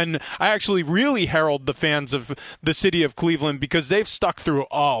 And I actually really herald the fans of the city of Cleveland, because they've stuck through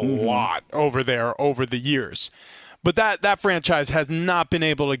a lot over there over the years. But that franchise has not been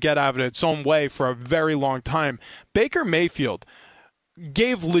able to get out of its own way for a very long time. Baker Mayfield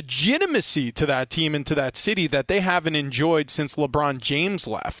gave legitimacy to that team and to that city that they haven't enjoyed since LeBron James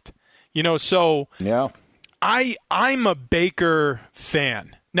left. So yeah. I'm a Baker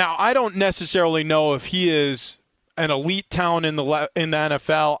fan. Now, I don't necessarily know if he is an elite talent in the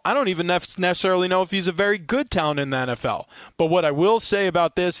NFL. I don't even necessarily know if he's a very good talent in the NFL. But what I will say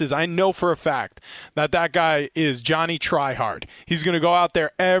about this is I know for a fact that guy is Johnny Tryhard. He's going to go out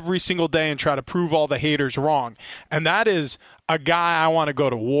there every single day and try to prove all the haters wrong. And that is a guy I want to go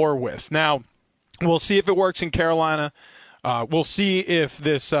to war with. Now, We'll see if it works in Carolina. We'll see if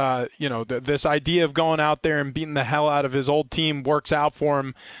this, this idea of going out there and beating the hell out of his old team works out for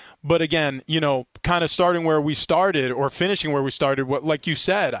him. But again, kind of starting where we started or finishing where we started, like you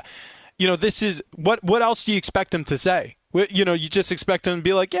said, this is what else do you expect him to say? You just expect him to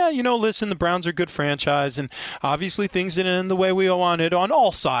be like, listen, the Browns are a good franchise, and obviously things didn't end the way we wanted on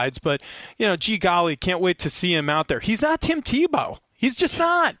all sides, but, gee golly, can't wait to see him out there. He's not Tim Tebow. He's just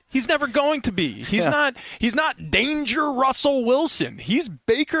not. He's never going to be. He's not Danger Russell Wilson. He's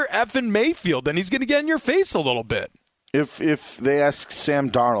Baker effing Mayfield, and he's going to get in your face a little bit. If they ask Sam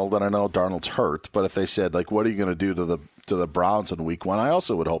Darnold, and I know Darnold's hurt, but if they said, like, what are you going to do to the Browns in week 1, I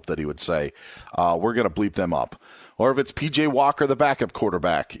also would hope that he would say, we're going to bleep them up. Or if it's P.J. Walker, the backup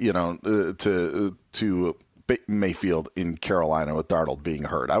quarterback, to Mayfield in Carolina with Darnold being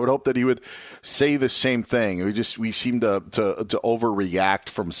hurt, I would hope that he would say the same thing. We seem to overreact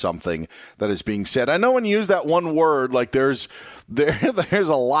from something that is being said. I know when you use that one word, like there's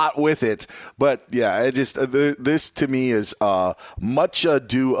a lot with it, but yeah, this to me is much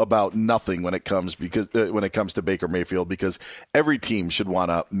ado about nothing when it comes to Baker Mayfield, because every team should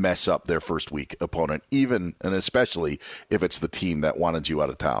want to mess up their first week opponent, even and especially if it's the team that wanted you out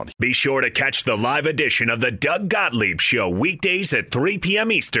of town. Be sure to catch the live edition of the Doug Gottlieb Show weekdays at 3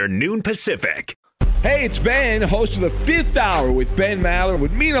 p.m. Eastern, noon Pacific. Hey, it's Ben, host of the Fifth Hour with Ben Maller. It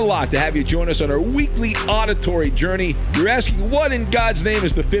would mean a lot to have you join us on our weekly auditory journey. You're asking, what in God's name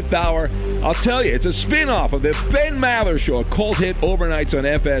is the Fifth Hour? I'll tell you, it's a spin-off of the Ben Maller Show, a cult hit overnights on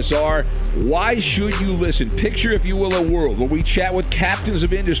FSR. Why should you listen? Picture, if you will, a world where we chat with captains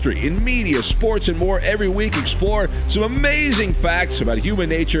of industry in media, sports, and more every week. Explore some amazing facts about human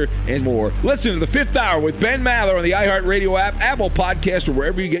nature and more. Listen to the Fifth Hour with Ben Maller on the iHeartRadio app, Apple Podcast, or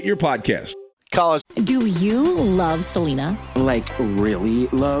wherever you get your podcasts. College. Do you love Selena? Like, really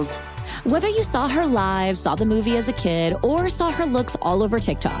love? Whether you saw her live, saw the movie as a kid, or saw her looks all over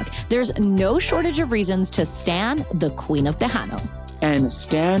TikTok, there's no shortage of reasons to stan the Queen of Tejano. And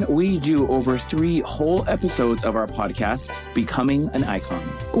Stan, we do over 3 whole episodes of our podcast, Becoming an Icon.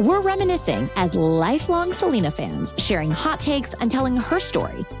 We're reminiscing as lifelong Selena fans, sharing hot takes and telling her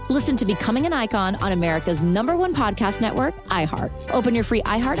story. Listen to Becoming an Icon on America's #1 podcast network, iHeart. Open your free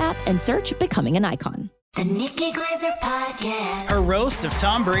iHeart app and search Becoming an Icon. The Nikki Glaser Podcast. Her roast of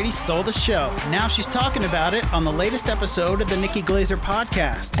Tom Brady stole the show. Now she's talking about it on the latest episode of the Nikki Glaser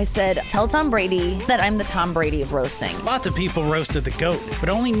Podcast. I said, tell Tom Brady that I'm the Tom Brady of roasting. Lots of people roasted the GOAT, but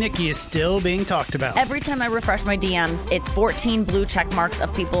only Nikki is still being talked about. Every time I refresh my DMs, it's 14 blue check marks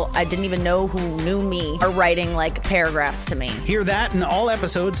of people I didn't even know who knew me are writing like paragraphs to me. Hear that in all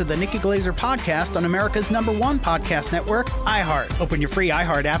episodes of the Nikki Glaser Podcast on America's #1 podcast network, iHeart. Open your free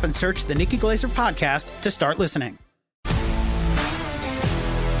iHeart app and search the Nikki Glaser Podcast to start listening.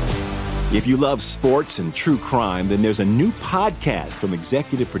 If you love sports and true crime, then there's a new podcast from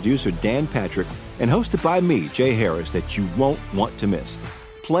executive producer Dan Patrick and hosted by me, Jay Harris, that you won't want to miss.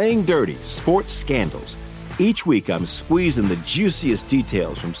 Playing Dirty: Sports Scandals. Each week, I'm squeezing the juiciest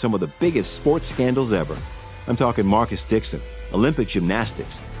details from some of the biggest sports scandals ever. I'm talking Marcus Dixon, Olympic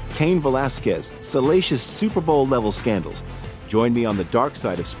gymnastics, Cain Velasquez, salacious Super Bowl-level scandals. Join me on the dark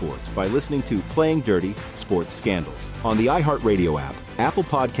side of sports by listening to Playing Dirty: Sports Scandals on the iHeartRadio app, Apple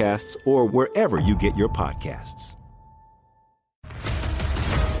Podcasts, or wherever you get your podcasts.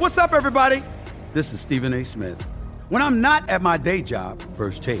 What's up, everybody? This is Stephen A. Smith. When I'm not at my day job,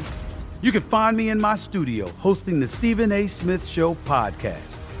 First Take, you can find me in my studio hosting the Stephen A. Smith Show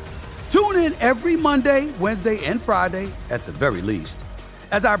podcast. Tune in every Monday, Wednesday, and Friday, at the very least,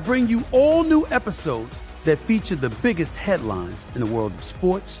 as I bring you all new episodes that feature the biggest headlines in the world of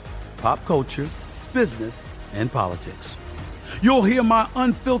sports, pop culture, business, and politics. You'll hear my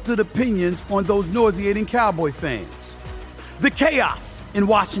unfiltered opinions on those nauseating Cowboy fans, the chaos in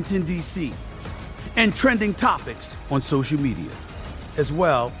Washington, D.C., and trending topics on social media, as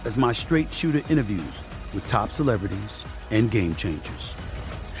well as my straight shooter interviews with top celebrities and game changers.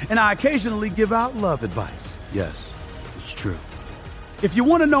 And I occasionally give out love advice. Yes, it's true. If you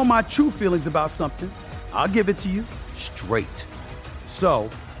want to know my true feelings about something, I'll give it to you straight. So,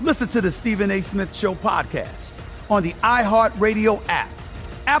 listen to the Stephen A. Smith Show podcast on the iHeartRadio app,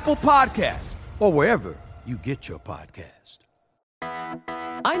 Apple Podcasts, or wherever you get your podcast.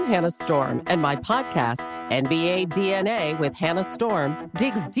 I'm Hannah Storm, and my podcast, NBA DNA with Hannah Storm,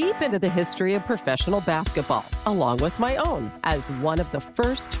 digs deep into the history of professional basketball, along with my own, as one of the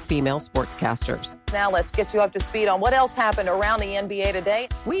first female sportscasters. Now let's get you up to speed on what else happened around the NBA today.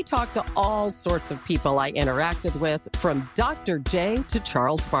 We talk to all sorts of people I interacted with, from Dr. J to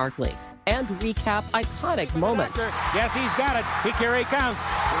Charles Barkley, and recap iconic moments. Yes, he's got it. Here he comes.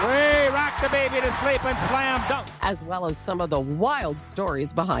 We rock the baby to sleep and slam dunk. As well as some of the wild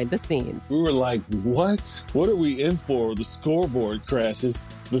stories behind the scenes. We were like, what? What are we in for? The scoreboard crashes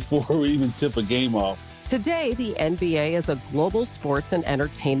before we even tip a game off. Today, the NBA is a global sports and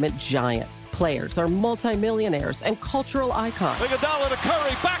entertainment giant. Players are multimillionaires and cultural icons. Iguodala to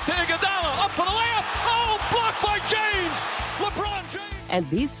Curry, back to Iguodala, up for the layup. Oh, blocked by James. LeBron James. And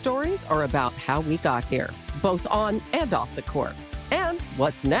these stories are about how we got here, both on and off the court. And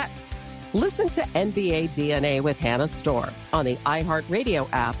what's next? Listen to NBA DNA with Hannah Storr on the iHeartRadio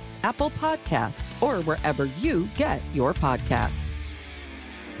app, Apple Podcasts, or wherever you get your podcasts.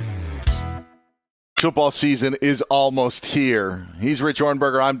 Football season is almost here. He's Rich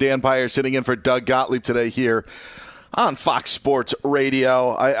Ornberger. I'm Dan Beyer, sitting in for Doug Gottlieb today here on Fox Sports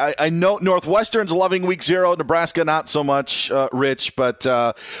Radio. I know Northwestern's loving Week 0, Nebraska not so much, Rich, but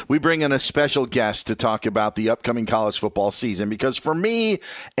we bring in a special guest to talk about the upcoming college football season, because for me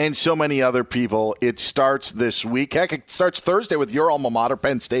and so many other people, it starts this week. Heck, it starts Thursday with your alma mater,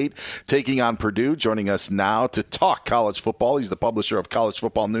 Penn State, taking on Purdue. Joining us now to talk college football, he's the publisher of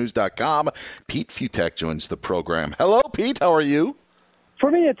collegefootballnews.com. Pete Futek joins the program. Hello, Pete. How are you? For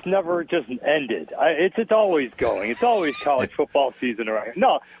me, it's never just ended. It's always going. It's always college football season around here.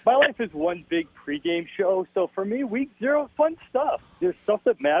 No, my life is one big pregame show. So for me, Week 0, fun stuff. There's stuff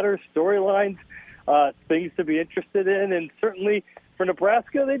that matters, storylines, things to be interested in. And certainly for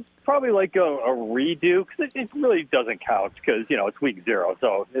Nebraska, they'd probably like a redo, because it really doesn't count because, it's Week 0.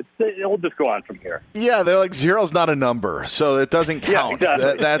 So it'll just go on from here. Yeah, they're like, 0's not a number, so it doesn't count. Yeah,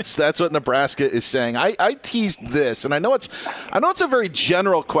 exactly. That's what Nebraska is saying. I teased this, and I know it's a very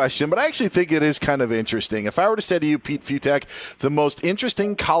general question, but I actually think it is kind of interesting. If I were to say to you, Pete Futek, the most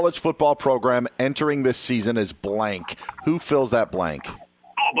interesting college football program entering this season is blank, who fills that blank?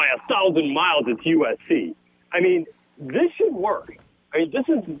 Oh, by 1,000 miles, it's USC. I mean, this should work. I mean, this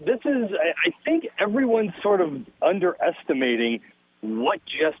is. I think everyone's sort of underestimating what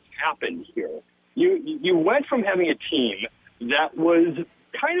just happened here. You went from having a team that was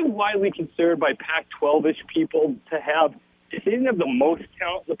kind of widely considered by Pac-12-ish people to have. If they didn't have the most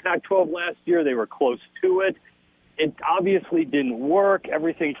talent in the Pac-12 last year, they were close to it. It obviously didn't work.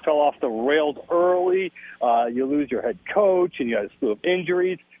 Everything fell off the rails early. You lose your head coach, and you had a slew of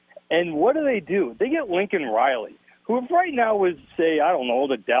injuries. And what do? They get Lincoln Riley, who if right now was, say, I don't know,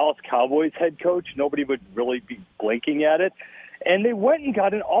 the Dallas Cowboys head coach, nobody would really be blinking at it. And they went and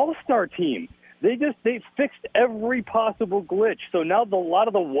got an all-star team. They fixed every possible glitch. So now a lot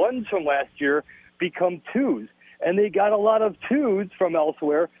of the ones from last year become twos. And they got a lot of twos from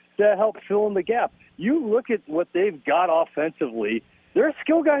elsewhere to help fill in the gap. You look at what they've got offensively, their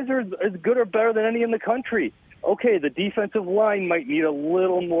skill guys are as good or better than any in the country. Okay, the defensive line might need a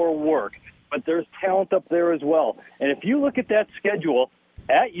little more work, but there's talent up there as well. And if you look at that schedule,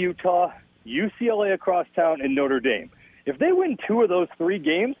 at Utah, UCLA across town, and Notre Dame, if they win 2 of those 3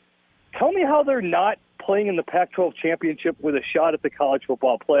 games, tell me how they're not playing in the Pac-12 championship with a shot at the college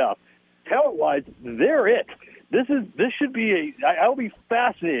football playoff. Talent-wise, they're it. This should be I'll be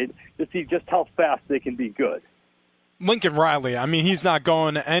fascinated to see just how fast they can be good. Lincoln Riley, I mean, he's not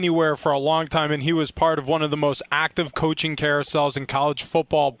going anywhere for a long time, and he was part of one of the most active coaching carousels in college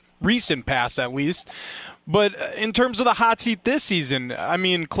football, recent past at least. But in terms of the hot seat this season, I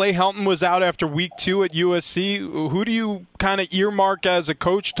mean, Clay Helton was out after Week 2 at USC. Who do you kind of earmark as a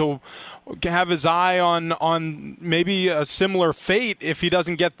coach to have his eye on maybe a similar fate if he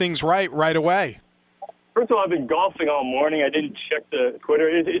doesn't get things right away? First of all, I've been golfing all morning. I didn't check the Twitter.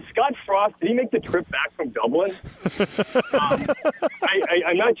 Is Scott Frost, did he make the trip back from Dublin?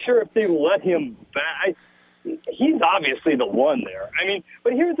 I'm not sure if they let him back. He's obviously the one there. I mean,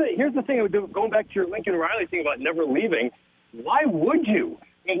 but here's the thing. Going back to your Lincoln Riley thing about never leaving, why would you?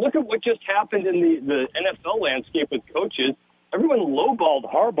 I mean, look at what just happened in the NFL landscape with coaches. Everyone lowballed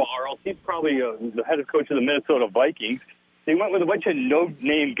Harbaugh, or else he's probably the head coach of the Minnesota Vikings. They went with a bunch of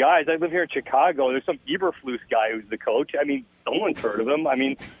no-name guys. I live here in Chicago. There's some Eberflus guy who's the coach. I mean, someone's heard of him. I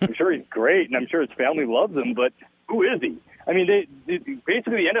mean, I'm sure he's great, and I'm sure his family loves him, but who is he? I mean,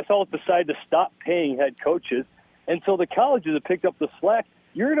 basically the NFL has decided to stop paying head coaches, and so the colleges have picked up the slack.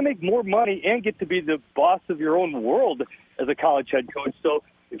 You're going to make more money and get to be the boss of your own world as a college head coach. So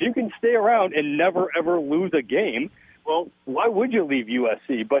if you can stay around and never, ever lose a game, well, why would you leave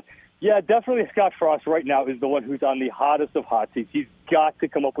USC? But yeah, definitely Scott Frost right now is the one who's on the hottest of hot seats. He's got to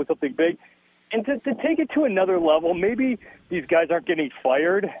come up with something big. And to take it to another level, maybe these guys aren't getting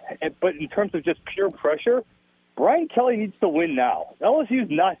fired, but in terms of just pure pressure, Brian Kelly needs to win now. LSU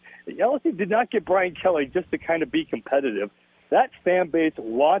did not get Brian Kelly just to kind of be competitive. That fan base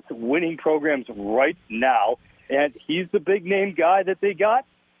wants winning programs right now, and he's the big-name guy that they got.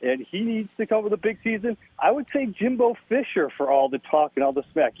 and he needs to come with a big season. I would say Jimbo Fisher for all the talk and all the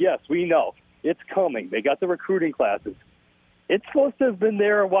smack. Yes, we know it's coming. They got the recruiting classes. It's supposed to have been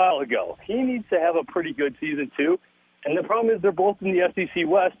there a while ago. He needs to have a pretty good season, too. And the problem is they're both in the SEC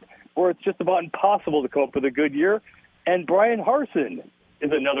West, where it's just about impossible to come up with a good year. And Brian Harsin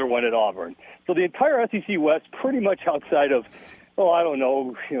is another one at Auburn. So the entire SEC West, pretty much outside of,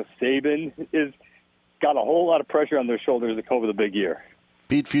 Saban, is got a whole lot of pressure on their shoulders to come up with a big year.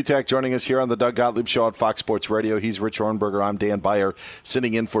 Pete Futak joining us here on the Doug Gottlieb Show on Fox Sports Radio. He's Rich Ornberger. I'm Dan Beyer,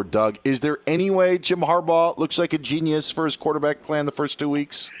 sitting in for Doug. Is there any way Jim Harbaugh looks like a genius for his quarterback plan the first 2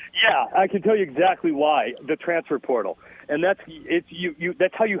 weeks? Yeah, I can tell you exactly why. The transfer portal. And that's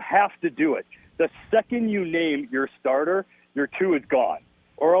how you have to do it. The second you name your starter, your 2 is gone.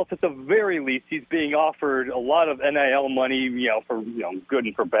 Or else at the very least he's being offered a lot of NIL money, for good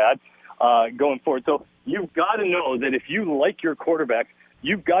and for bad, going forward. So you've got to know that if you like your quarterback,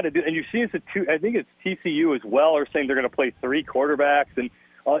 you've got to do, and you see it's I think it's TCU as well, are saying they're going to play 3 quarterbacks, and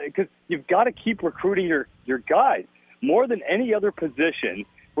because you've got to keep recruiting your guys more than any other position,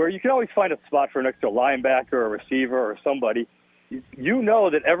 where you can always find a spot for an extra linebacker or a receiver or somebody. You know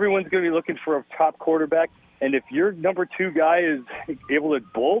that everyone's going to be looking for a top quarterback, and if your number 2 guy is able to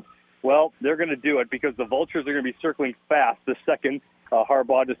bolt, well, they're going to do it because the vultures are going to be circling fast the second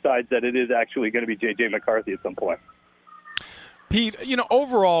Harbaugh decides that it is actually going to be J.J. McCarthy at some point. Pete,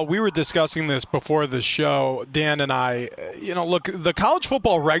 overall, we were discussing this before the show, Dan and I. Look, the college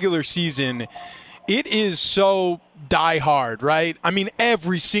football regular season, it is so die-hard, right? I mean,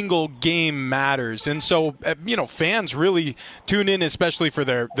 every single game matters. And so, fans really tune in, especially for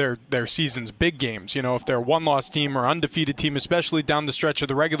their season's big games. If they're a one-loss team or undefeated team, especially down the stretch of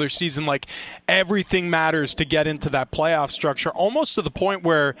the regular season, like everything matters to get into that playoff structure, almost to the point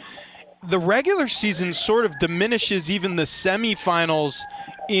where the regular season sort of diminishes even the semifinals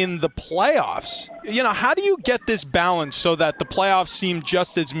in the playoffs. How do you get this balance so that the playoffs seem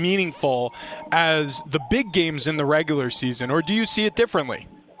just as meaningful as the big games in the regular season, or do you see it differently?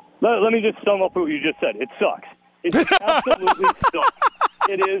 Let me just sum up what you just said. It sucks. It absolutely sucks.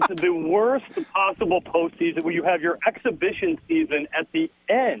 It is the worst possible postseason where you have your exhibition season at the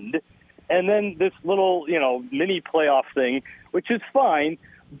end and then this little, mini playoff thing, which is fine.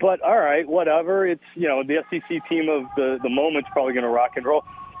 But, all right, whatever. It's, the SEC team of the moment's probably going to rock and roll.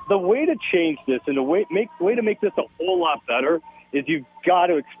 The way to change this and the way to make this a whole lot better is you've got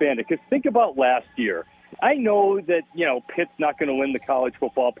to expand it. Because think about last year. I know that, Pitt's not going to win the college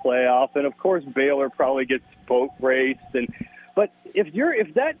football playoff. And, of course, Baylor probably gets boat raced. But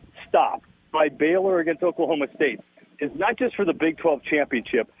if that stop by Baylor against Oklahoma State is not just for the Big 12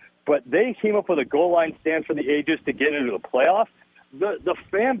 championship, but they came up with a goal line stand for the ages to get into the playoff, the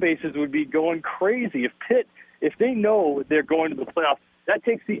fan bases would be going crazy. If they know they're going to the playoffs,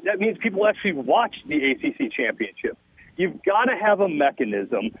 that means people actually watch the ACC championship. You've got to have a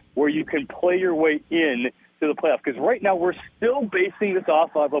mechanism where you can play your way in to the playoffs. Because right now we're still basing this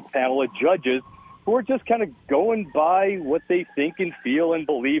off of a panel of judges who are just kind of going by what they think and feel and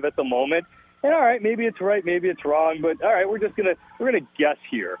believe at the moment. And all right, maybe it's right, maybe it's wrong, but all right, we're gonna guess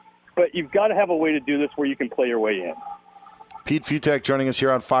here. But you've got to have a way to do this where you can play your way in. Pete Futak joining us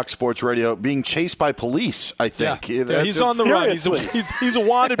here on Fox Sports Radio, being chased by police, I think. Yeah, he's on the run. He's a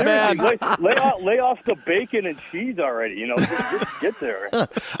wanted man. Lay off the bacon and cheese already. Just get there.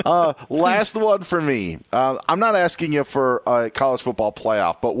 Last one for me. I'm not asking you for a college football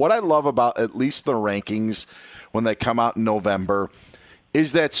playoff, but what I love about at least the rankings when they come out in November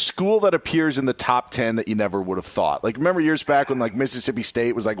is that school that appears in the top 10 that you never would have thought. Like, remember years back when, Mississippi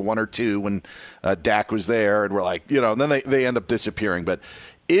State was, 1 or 2 when Dak was there, and we're and then they end up disappearing. But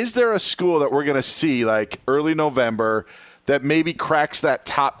is there a school that we're going to see, early November, that maybe cracks that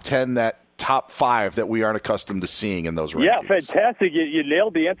top 10, that top 5 that we aren't accustomed to seeing in those rankings? Yeah, fantastic. You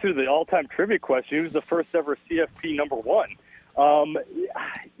nailed the answer to the all-time trivia question. He was the first ever CFP number 1.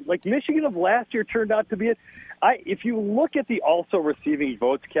 Michigan of last year turned out to be it. If you look at the also receiving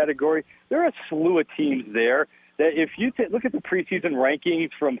votes category, there are a slew of teams there that if you look at the preseason rankings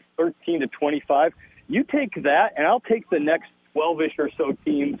from 13 to 25, you take that, and I'll take the next 12-ish or so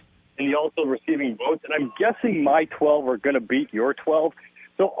teams in the also receiving votes, and I'm guessing my 12 are going to beat your 12.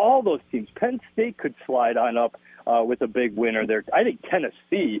 So all those teams, Penn State could slide on up with a big winner there. I think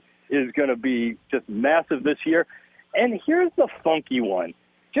Tennessee is going to be just massive this year. And here's the funky one.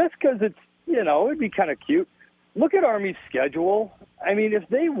 Just because it's, it'd be kind of cute. Look at Army's schedule. I mean, if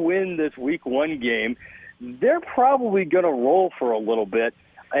they win this week 1 game, they're probably going to roll for a little bit.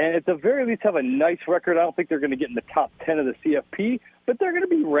 And at the very least have a nice record. I don't think they're going to get in the top 10 of the CFP, but they're going to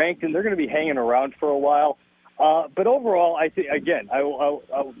be ranked and they're going to be hanging around for a while. But overall, I think, again,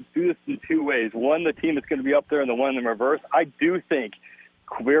 I'll do this in two ways. One, the team that's going to be up there, and the one in the reverse. I do think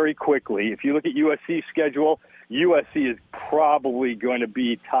very quickly, if you look at USC's schedule, USC is probably going to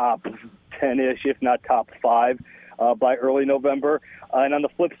be top 10-ish, if not top 5, by early November. And on the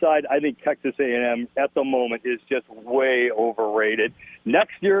flip side, I think Texas A&M at the moment is just way overrated.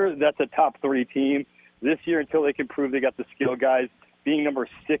 Next year, that's a top 3 team. This year, until they can prove they got the skill guys, being number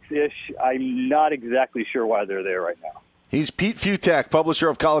 6-ish, I'm not exactly sure why they're there right now. He's Pete Futak, publisher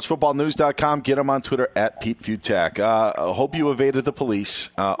of collegefootballnews.com. Get him on Twitter at Pete Futak. Hope you evaded the police.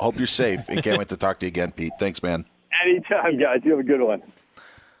 Hope you're safe. And can't wait to talk to you again, Pete. Thanks, man. Anytime, guys. You have a good one.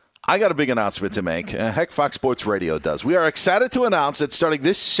 I got a big announcement to make. Heck, Fox Sports Radio does. We are excited to announce that starting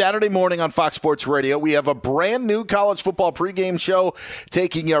this Saturday morning on Fox Sports Radio, we have a brand new college football pregame show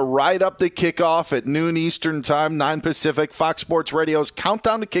taking you right up to kickoff at noon Eastern time, 9 Pacific. Fox Sports Radio's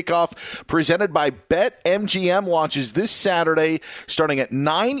Countdown to Kickoff, presented by BetMGM, launches this Saturday starting at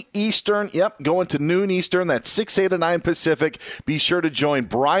 9 Eastern. Yep, going to noon Eastern. That's 6, 8, and 9 Pacific. Be sure to join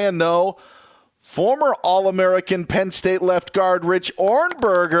Brian Noe, former All-American Penn State left guard Rich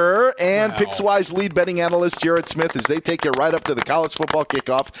Ornberger, and Pickswise lead betting analyst Jared Smith as they take you right up to the college football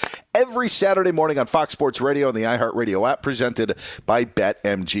kickoff every Saturday morning on Fox Sports Radio and the iHeartRadio app, presented by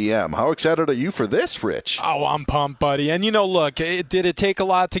BetMGM. How excited are you for this, Rich? Oh, I'm pumped, buddy. And, look, did it take a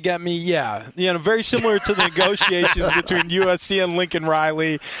lot to get me? Yeah. Very similar to the negotiations between USC and Lincoln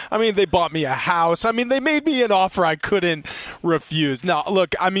Riley. I mean, they bought me a house. I mean, they made me an offer I couldn't refuse. Now,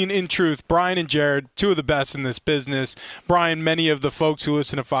 look, I mean, in truth, Brian and Jared, two of the best in this business. Brian, many of the folks who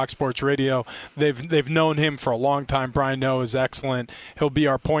listen to Fox Sports Radio, they've known him for a long time. Brian Noe is excellent. He'll be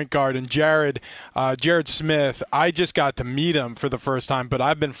our point guard. And Jared Smith, I just got to meet him for the first time, but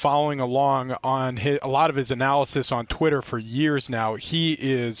I've been following along on a lot of his analysis on Twitter for years now. He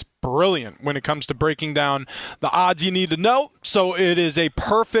is brilliant when it comes to breaking down the odds you need to know. So it is a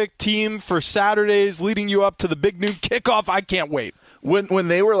perfect team for Saturdays leading you up to the big noon kickoff. I can't wait. When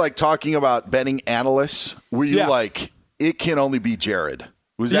they were talking about betting analysts, were you like, it can only be Jared?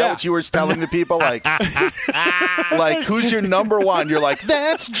 Was that what you were telling the people? Like, who's your number one? You're like,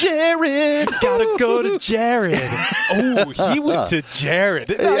 that's Jared. Gotta go to Jared. Oh, he went to Jared.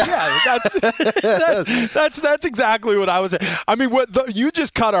 That's exactly what I was saying. I mean, you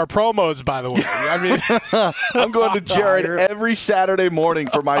just cut our promos, by the way. I mean, I'm going to Jared every Saturday morning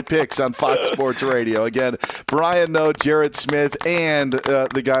for my picks on Fox Sports Radio. Again, Brian Noe, Jared Smith, and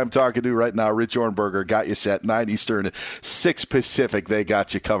the guy I'm talking to right now, Rich Ornberger, got you set 9 Eastern, 6 Pacific. They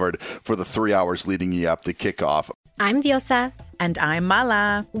got you covered for the 3 hours leading you up to kickoff. I'm Diosa. And I'm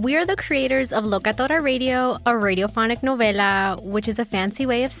Mala. We're the creators of Locatora Radio, a radiophonic novela, which is a fancy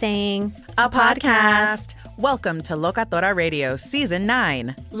way of saying a podcast. Welcome to Locatora Radio Season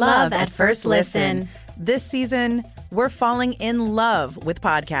 9. Love at First Listen. This season, we're falling in love with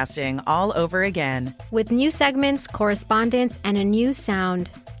podcasting all over again. With new segments, correspondence, and a new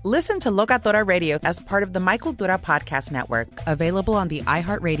sound. Listen to Locatora Radio as part of the My Cultura Podcast Network. Available on the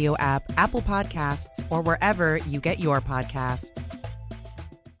iHeartRadio app, Apple Podcasts, or wherever you get your podcasts.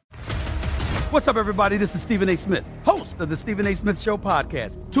 What's up, everybody? This is Stephen A. Smith, host of the Stephen A. Smith Show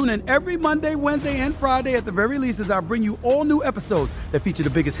podcast. Tune in every Monday, Wednesday, and Friday at the very least as I bring you all new episodes that feature the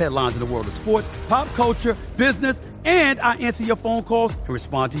biggest headlines in the world of sports, pop culture, business, and I answer your phone calls and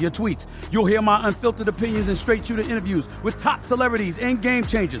respond to your tweets. You'll hear my unfiltered opinions and straight-shooter interviews with top celebrities and game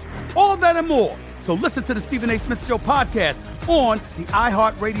changers. All that and more. So listen to the Stephen A. Smith Show podcast on the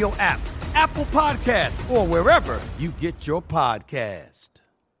iHeartRadio app, Apple Podcasts, or wherever you get your podcast.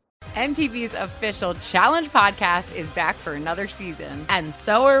 MTV's official Challenge podcast is back for another season. And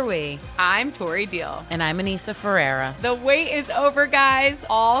so are we. I'm Tori Deal. And I'm Anissa Ferreira. The wait is over, guys.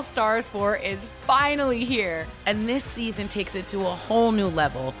 All Stars 4 is finally here. And this season takes it to a whole new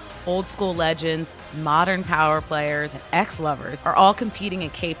level. Old school legends, modern power players, and ex-lovers are all competing in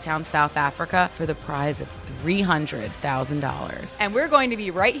Cape Town, South Africa for the prize of $300,000. And we're going to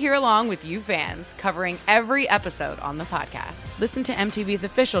be right here along with you fans, covering every episode on the podcast. Listen to MTV's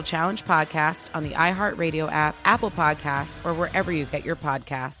official Challenge podcast on the iHeartRadio app, Apple Podcasts, or wherever you get your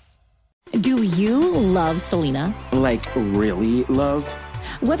podcasts. Do you love Selena? Like, really love?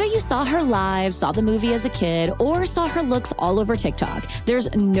 Whether you saw her live, saw the movie as a kid, or saw her looks all over TikTok,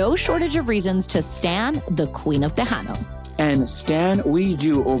 there's no shortage of reasons to stan the Queen of Tejano. And Stan, we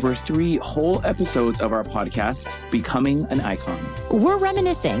do over 3 whole episodes of our podcast, Becoming an Icon. We're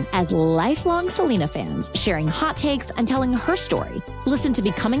reminiscing as lifelong Selena fans, sharing hot takes and telling her story. Listen to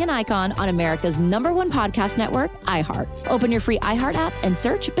Becoming an Icon on America's #1 podcast network, iHeart. Open your free iHeart app and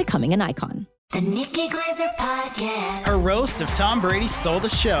search Becoming an Icon. The Nikki Glaser Podcast. Her roast of Tom Brady stole the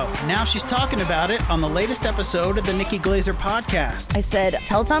show. Now she's talking about it on the latest episode of the Nikki Glaser Podcast. I said,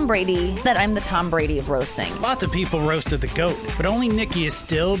 tell Tom Brady that I'm the Tom Brady of roasting. Lots of people roasted the GOAT, but only Nikki is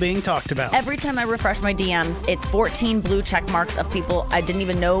still being talked about. Every time I refresh my DMs, it's 14 blue check marks of people I didn't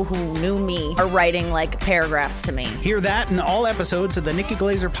even know who knew me are writing like paragraphs to me. Hear that in all episodes of the Nikki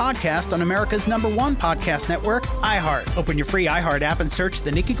Glaser Podcast on America's #1 podcast network, iHeart. Open your free iHeart app and search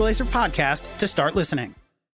the Nikki Glaser Podcast to start listening.